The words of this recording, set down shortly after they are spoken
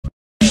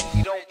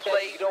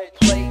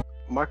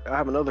Mark, I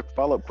have another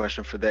follow-up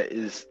question for that.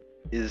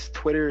 Is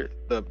Twitter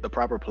the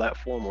proper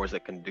platform, or is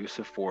it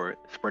conducive for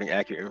spreading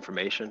accurate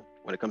information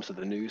when it comes to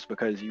the news?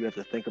 Because you have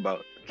to think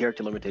about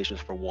character limitations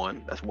for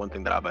one. That's one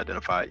thing that I've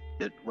identified.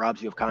 It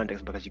robs you of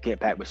context because you can't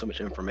pack with so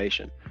much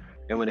information.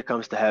 And when it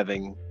comes to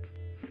having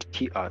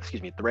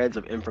threads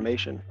of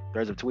information,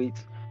 threads of tweets,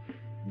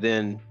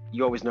 then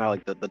you always know how,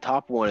 like, the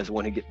top one is the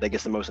one that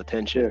gets the most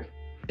attention. Yeah.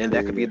 And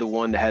that could be the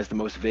one that has the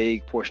most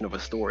vague portion of a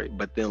story.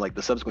 But then, like,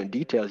 the subsequent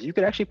details, you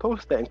could actually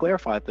post that and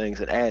clarify things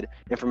and add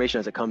information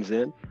as it comes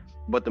in.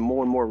 But the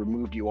more and more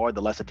removed you are,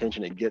 the less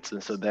attention it gets.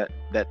 And so that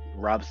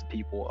robs the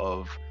people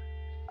of,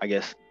 I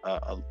guess,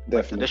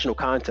 additional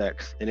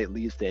context, and it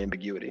leads to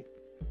ambiguity.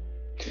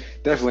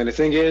 Definitely. The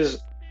thing is,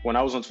 when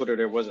I was on Twitter,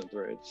 there wasn't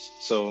threads.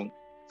 So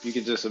you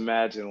could just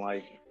imagine,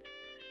 like,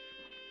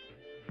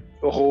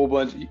 a whole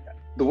bunch.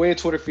 The way a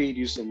Twitter feed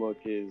used to look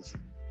is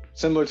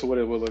similar to what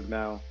it would look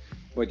now.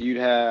 But you'd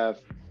have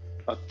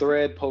a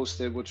thread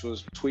posted, which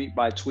was tweet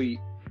by tweet,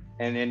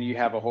 and then you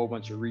have a whole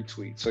bunch of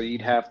retweets. So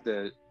you'd have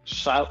to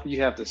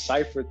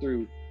cipher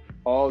through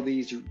all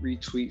these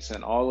retweets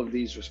and all of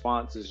these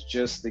responses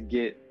just to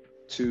get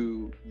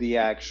to the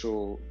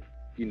actual,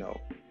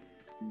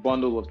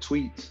 bundle of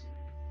tweets.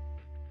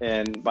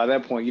 And by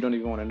that point, you don't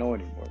even want to know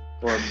anymore.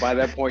 Or by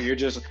that point, you're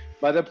just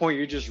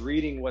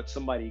reading what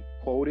somebody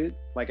quoted,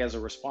 like, as a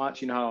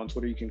response. You know how on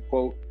Twitter you can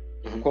quote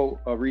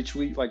a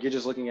retweet, like, you're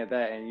just looking at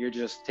that and you're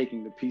just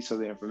taking the piece of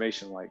the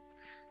information. Like,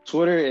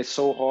 Twitter is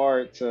so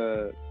hard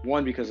to,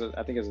 one, because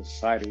I think as a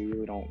society we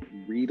really don't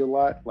read a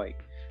lot. Like,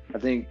 I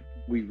think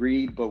we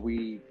read, but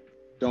we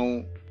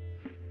don't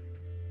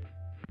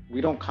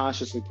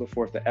consciously put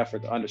forth the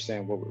effort to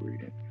understand what we're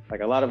reading.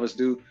 Like, a lot of us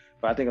do,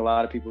 but I think a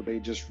lot of people, they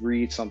just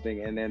read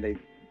something and then they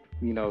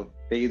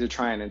either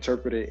try and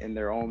interpret it in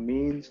their own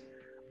means,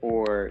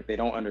 or they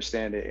don't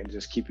understand it and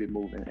just keep it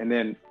moving. And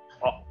then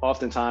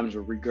oftentimes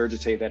will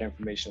regurgitate that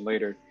information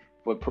later,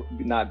 but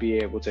not be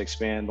able to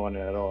expand on it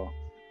at all.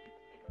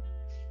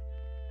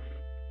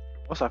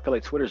 Also, I feel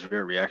like Twitter is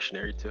very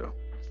reactionary too.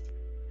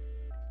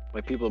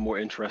 Like, people are more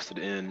interested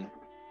in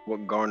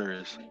what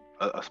garners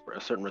a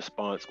certain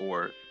response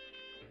or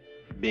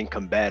being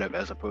combative,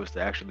 as opposed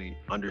to actually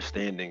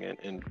understanding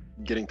and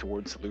getting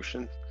towards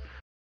solutions.